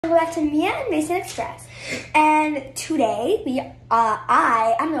welcome back to Mia and Mason Express. And today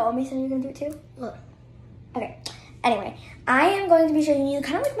I don't know, Mason, are you gonna do it too? What? Okay. Anyway, I am going to be showing you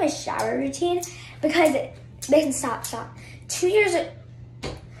kind of like my shower routine because Mason, stop. 2 years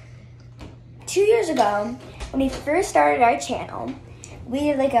ago, when we first started our channel, we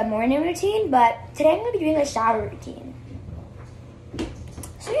did like a morning routine, but today I'm gonna be doing a shower routine.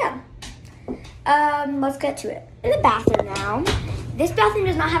 So yeah. Let's get to it. In the bathroom now. This bathroom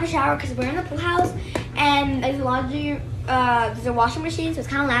does not have a shower because we're in the pool house and there's there's a washing machine, so it's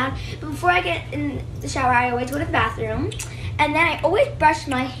kind of loud. But before I get in the shower, I always go to the bathroom and then I always brush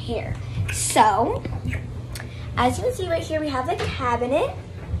my hair. So, as you can see right here, we have the cabinet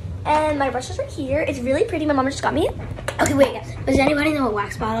and my brush is right here. It's really pretty. My mom just got me. Okay, wait. Does anybody know what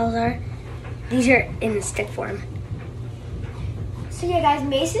wax bottles are? These are in stick form. So yeah, guys,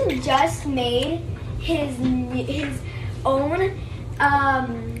 Mason just made his own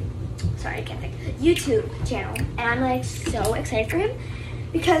YouTube channel, and I'm like so excited for him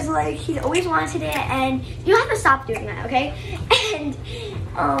because like he's always wanted it, and you have to stop doing that, okay? And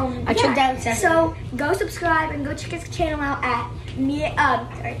I took down 7. So go subscribe and go check his channel out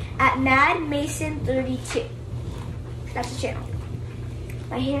at Mad Mason 32. That's his channel.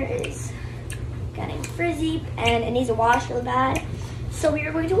 My hair is getting frizzy and it needs a wash really bad. So we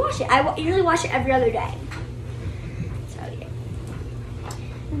are going to wash it. I usually wash it every other day. So yeah.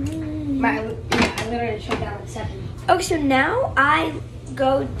 I literally shut down at 7. Okay, so now I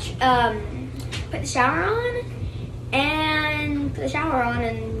go put the shower on and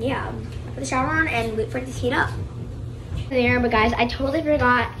wait for it to heat up. There, but guys, I totally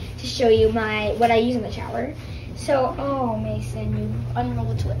forgot to show you what I use in the shower. So, oh Mason, you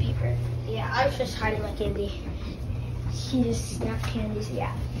unrolled the toilet paper. Yeah, I was just hiding my candy. She just snapped candy, so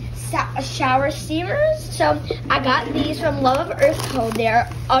yeah. Shower steamers. So I got these from Love of Earth Co. They're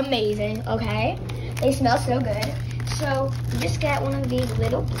amazing, okay? They smell so good. So you just get one of these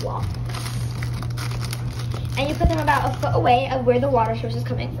little blocks. And you put them about a foot away of where the water source is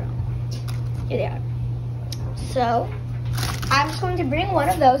coming from. Here they are. So I'm just going to bring one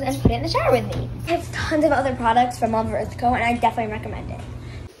of those and put it in the shower with me. There's tons of other products from Love of Earth Co. and I definitely recommend it.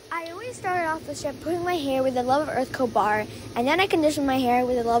 I always started off the step putting my hair with the Love of Earth Co. bar, and then I conditioned my hair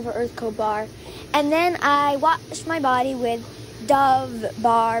with the Love of Earth Co. bar, and then I washed my body with Dove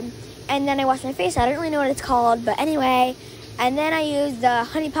bar, and then I washed my face. I don't really know what it's called, but anyway, and then I used the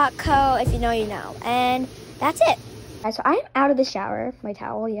Honey Pot Co. If you know, you know, and that's it. So I'm out of the shower, my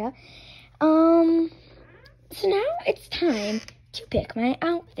towel, yeah. So now it's time to pick my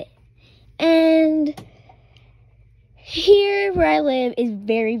outfit, and here where I live is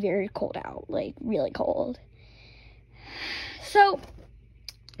very, very cold out, like really cold. So,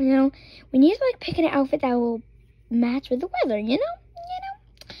 you know, we need to like pick an outfit that will match with the weather, you know?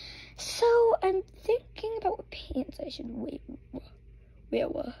 So I'm thinking about what pants I should wear.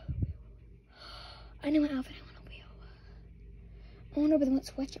 I know what outfit I want to wear. I wonder with what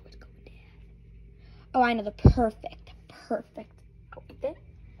sweatshirt would go with that. Oh, I know the perfect outfit.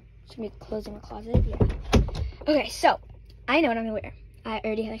 Should be closing the closet, yeah. Okay, so I know what I'm gonna wear. I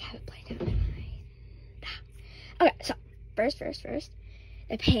already have it planned out in my mind. Okay, so first,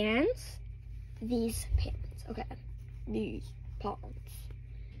 the pants. These pants. Okay, these pants.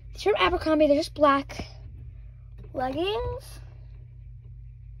 These are from Abercrombie. They're just black leggings,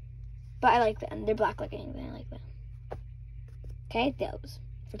 but I like them. They're black leggings, and I like them. Okay, those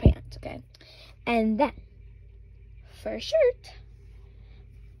for pants. Okay, and then for a shirt.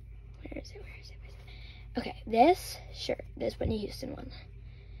 Where is it? Okay, this shirt, this Whitney Houston one.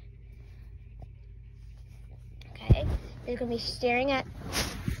 Okay, they're gonna be staring at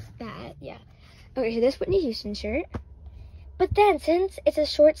that, yeah. Okay, so this Whitney Houston shirt. But then, since it's a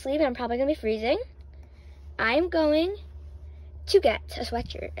short sleeve and I'm probably gonna be freezing, I'm going to get a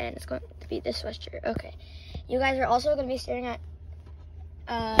sweatshirt, and it's going to be this sweatshirt. Okay, you guys are also gonna be staring at,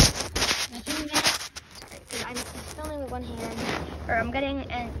 sorry, because I'm filming with one hand, or I'm getting,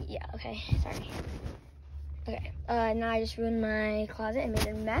 and yeah, okay, sorry. Okay, now I just ruined my closet and made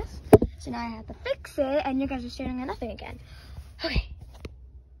a mess. So now I have to fix it, and you guys are staring at nothing again. Okay,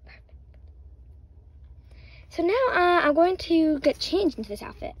 perfect. So now I'm going to get changed into this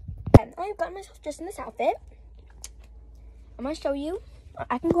outfit. And I've got myself just in this outfit. I'm going to show you.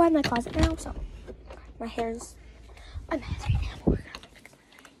 I can go out of my closet now, so my hair's a mess right now, but we're going to have to fix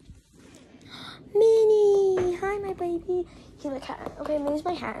it. Minnie! Hi, my baby. He's like, okay, Minnie's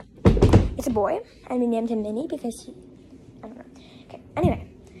my hat. It's a boy, and we named him Minnie because I don't know. Okay, anyway,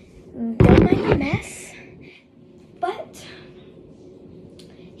 don't mind the mess, but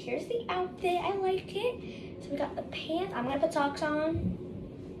here's the outfit. I like it. So we got the pants. I'm gonna put socks on.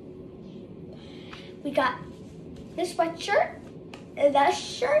 we got this sweatshirt, that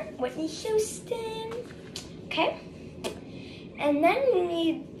shirt, Whitney Houston, okay? And then we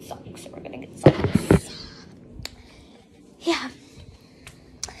need socks, so we're gonna get socks. Yeah.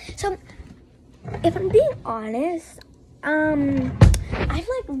 So, if I'm being honest, I'm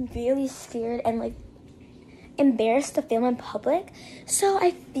like really scared and like embarrassed to film in public. So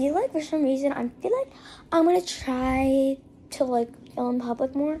I feel like for some reason, I feel like I'm gonna try to like film in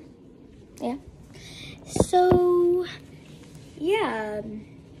public more. Yeah. So, yeah.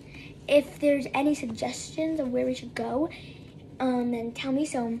 If there's any suggestions of where we should go, then tell me.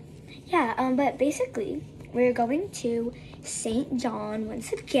 So, yeah, but basically, we're going to St. John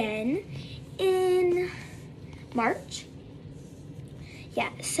once again in March. Yeah,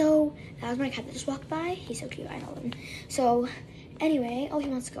 so that was my cat that just walked by. He's so cute, I know him. So, anyway, oh, he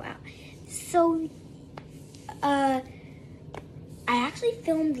wants to go out. So, I actually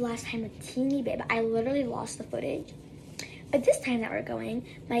filmed last time a teeny bit, but I literally lost the footage. But this time that we're going,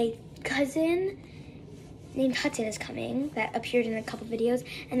 my cousin named Hudson is coming, that appeared in a couple videos,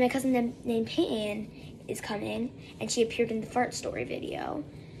 and my cousin named Peyton is coming, and she appeared in the fart story video.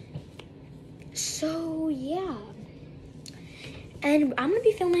 So yeah, and I'm gonna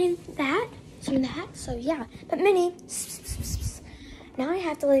be filming that, so yeah. But Minnie, now I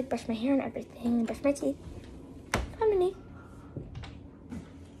have to like brush my hair and everything, and brush my teeth. Come on, Minnie.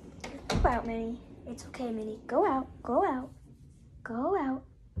 Go out, Minnie. It's okay, Minnie. Go out, go out, go out.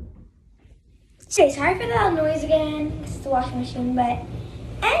 Okay, sorry for the loud noise again. It's the washing machine, but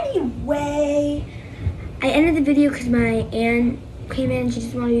anyway, I ended the video because my aunt came in and she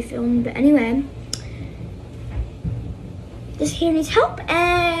just wanted to be filmed. But anyway, this hair needs help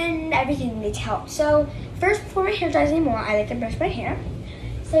and everything needs help. So first, before my hair dries anymore, I like to brush my hair.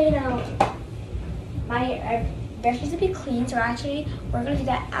 So you know, my brush needs to be clean. So actually, we're gonna do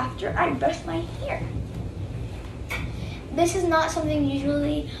that after I brush my hair. This is not something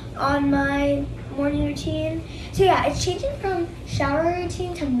usually on my morning routine. So yeah, it's changing from shower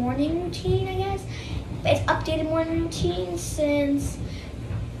routine to morning routine, I guess. It's updated morning routine since,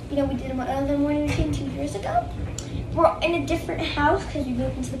 you know, we did another morning routine 2 years ago. We're in a different house because we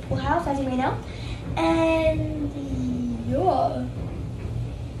moved into the pool house, as you may know. And yeah.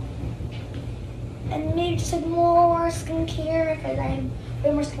 And maybe just like more skincare because I have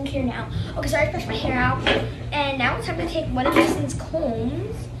way more skincare now. Okay, so I just brushed my hair out. And now it's time to take one of Mason's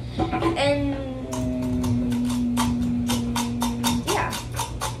combs and yeah.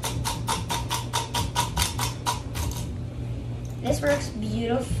 This works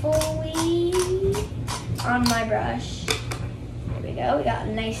beautifully on my brush. There we go. We got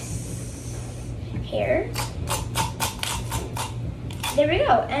nice hair. There we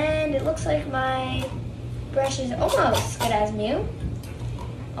go. And it looks like my brush is almost good as new.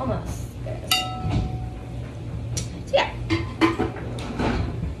 Almost good as new. So yeah.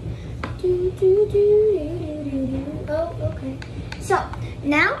 Oh, okay. So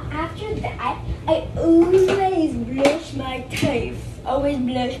now after that, I always brush my teeth. Always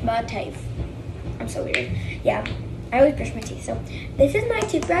brush my teeth. I'm so weird. Yeah, I always brush my teeth. So this is my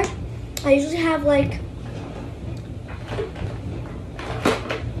toothbrush. I usually have like,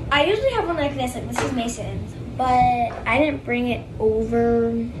 one like this. Like this is Mason's, but I didn't bring it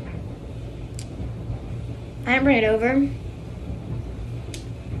over.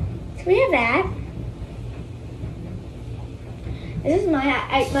 So we have that. This is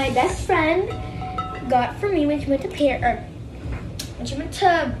my best friend got for me when she went to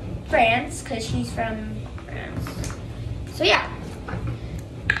France, because she's from France. So yeah.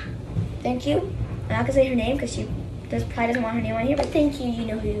 Thank you. I'm not gonna say her name because she probably doesn't want her name on here, but thank you, you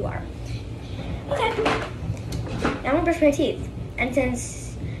know who you are. Okay. Now I'm gonna brush my teeth. And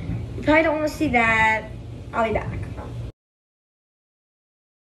since you probably don't want to see that, I'll be back.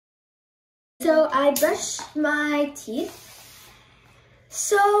 So I brushed my teeth.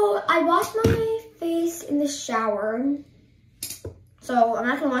 So I washed my face in the shower. So I'm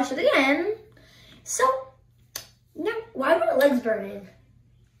not gonna wash it again. So now, why were my legs burning?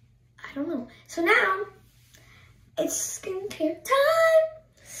 I don't know. So now it's skincare time.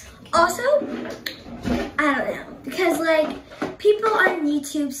 Also, I don't know, because like people on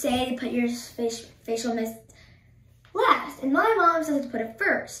YouTube say to put your facial mist last, and my mom says to put it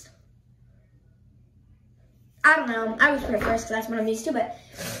first. I don't know. I would put it first because that's what I'm used to. But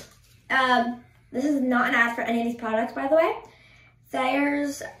this is not an ad for any of these products, by the way.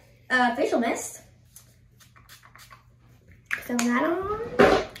 There's facial mist. Fill that on.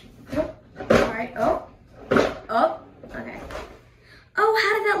 Oh, all right. Oh, okay. Oh,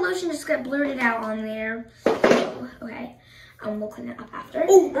 how did that lotion just get blurted out on there? Oh, okay. We'll clean it up after.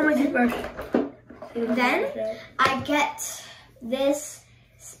 Oh, my toothbrush. Then I get this.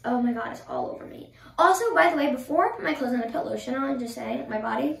 Oh my god, it's all over me. Also, by the way, before I put my clothes on, I put lotion on, just saying, my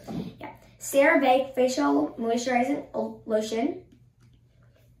body. Yeah. CeraVe facial moisturizing lotion.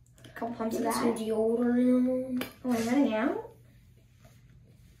 A couple pumps of that. Some deodorant. Oh, I'm running out.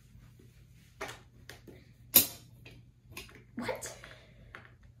 What?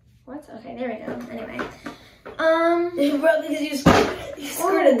 Okay, there we go. Anyway. Bro, because you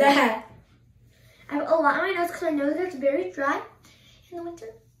squirted that. I have a lot on my nose because my nose gets very dry in the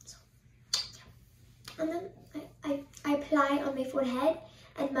winter. So, yeah. And then I apply it on my forehead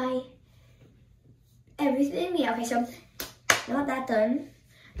and my everything. Yeah, okay, so now that done,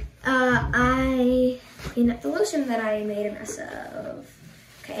 I clean up the lotion that I made a mess of.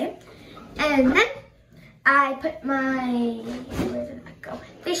 Okay. And then I put my, where did that go?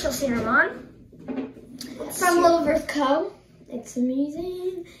 Facial serum on from Love of Earth Co. It's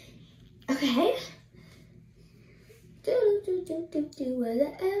amazing. Okay. Was I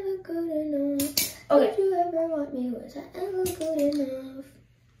ever good enough? Okay. Did you ever want me? Was I ever good enough?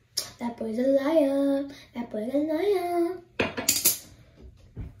 That boy's a liar. That boy's a liar.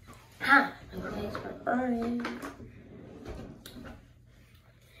 Huh.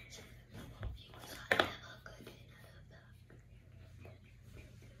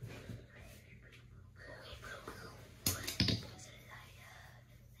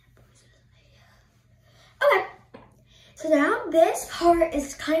 Okay. So now this part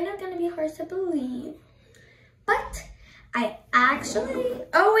is kind of going to be hard to believe. But I actually,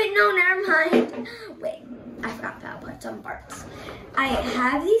 oh wait, no, never mind. Wait, I forgot to put some parts. I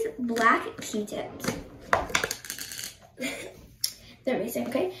have these black Q-tips. They're amazing,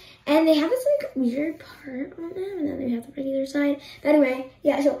 okay? And they have this like weird part on them, and then they have the regular side. But anyway,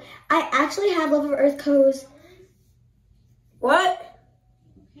 yeah, so I actually have Love of Earth Co.'s. What?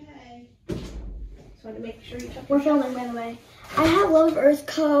 Okay. Just wanted to make sure you check. We're filming, by the way. I have Love of Earth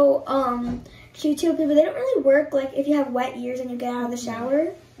Co. Q-tips, but they don't really work like if you have wet ears and you get out of the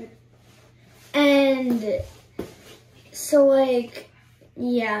shower. And so like,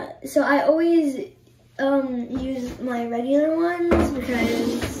 yeah, so I always use my regular ones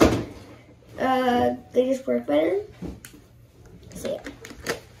because they just work better. So yeah.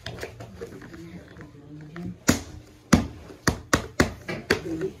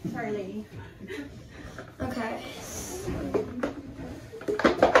 Sorry, lady. Okay.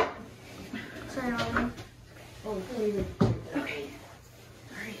 Sorry, Mom. Oh, okay.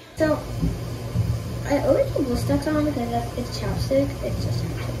 Sorry. So I always put Blistex on because it's chapstick. It's just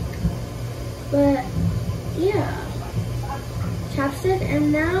chapstick. But yeah, chapstick,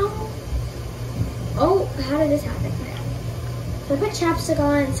 and now, oh, how did this happen? So I put chapstick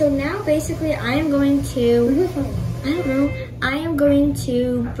on. So now basically I am going to, I don't know, I am going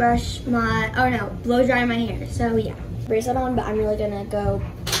to brush my, oh no, blow dry my hair. So yeah, bracelet on, but I'm really gonna go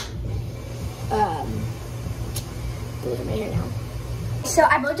blow dry my hair now. So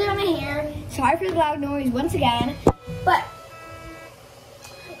I blow dry my hair. Sorry for the loud noise once again, but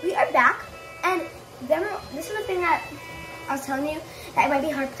we are back. And then this is the thing that I was telling you that it might be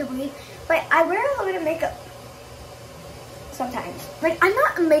hard to believe, but I wear a little bit of makeup sometimes. Like, I'm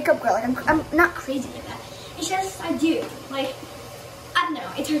not a makeup girl. Like, I'm not crazy like that. It's just I do. Like, I don't know.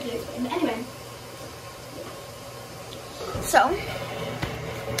 It's hard to explain. But anyway, so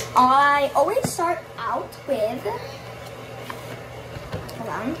I always start out with. Hold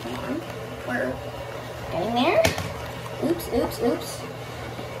on. We're getting there. Oops.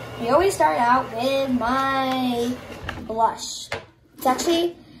 We always start out with my blush. It's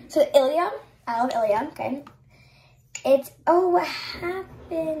actually, so Ilia, I love Ilia, okay. It's, oh, what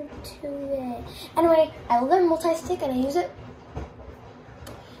happened to it? Anyway, I love their multi-stick and I use it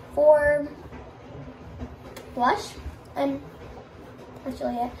for blush, and that's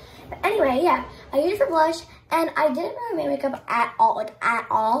really it. But anyway, yeah, I use it for blush, and I didn't really make makeup at all,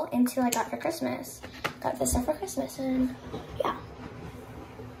 until I got it for Christmas. Got this stuff for Christmas, and yeah.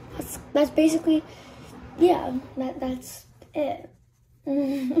 That's basically, yeah, that's it.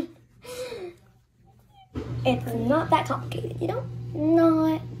 It's not that complicated, you know?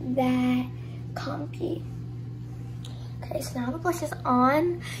 Not that complicated. Okay, so now the blush is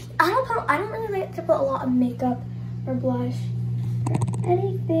on. I don't really like to put a lot of makeup or blush or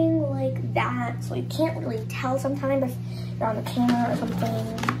anything like that, so you can't really tell sometimes if you're on the camera or something,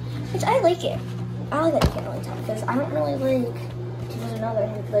 which I like it. I like that you can't really tell because I don't really like. There's another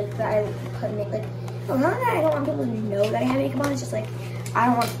like that I put make like, well, not that I don't want people to know that I have makeup on. It's just like I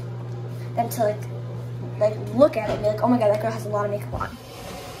don't want them to like look at it and be like, oh my god, that girl has a lot of makeup on.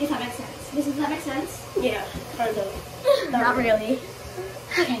 If that makes sense. Does that make sense? Yeah, kind of. Not really.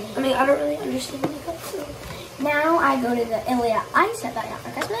 Okay, I mean, I don't really understand makeup, so now I go to the Ilia eye set that I got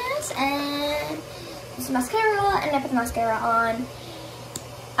for Christmas, and this is mascara, and I put the mascara on.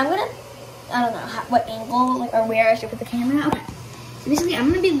 I'm gonna, I don't know what angle, like, or where I should put the camera. Okay, so basically I'm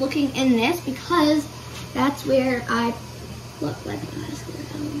gonna be looking in this because that's where I look like a mascara.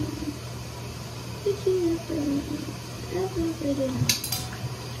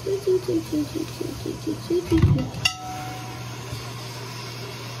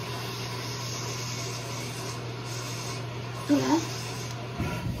 Yeah,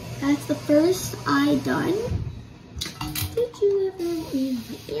 that's the first eye done. Did you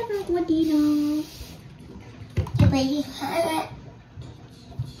ever want to know? Hey, baby.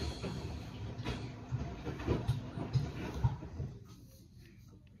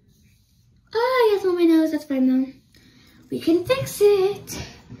 Oh, yes, on my nose. That's fine though. We can fix it.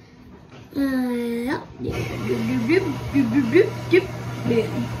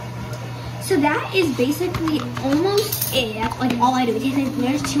 So that is basically almost it. That's like all I do. It takes like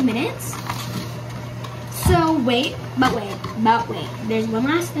there's 2 minutes. So wait. There's one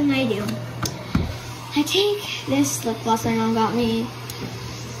last thing I do. I take this lip gloss my mom got me,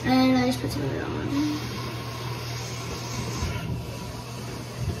 and I just put some of it on.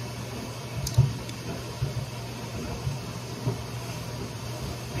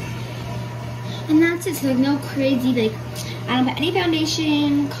 And that's it. So like no crazy, like, I don't put any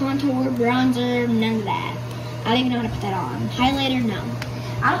foundation, contour, bronzer, none of that. I don't even know how to put that on. Highlighter, no.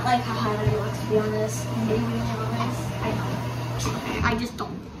 I don't like how highlighter looks, to be honest. I don't. I just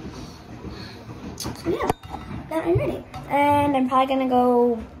don't. So yeah, now I'm ready. And I'm probably gonna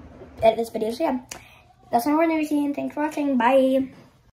go edit this video. So yeah, that's my morning routine. Thanks for watching. Bye.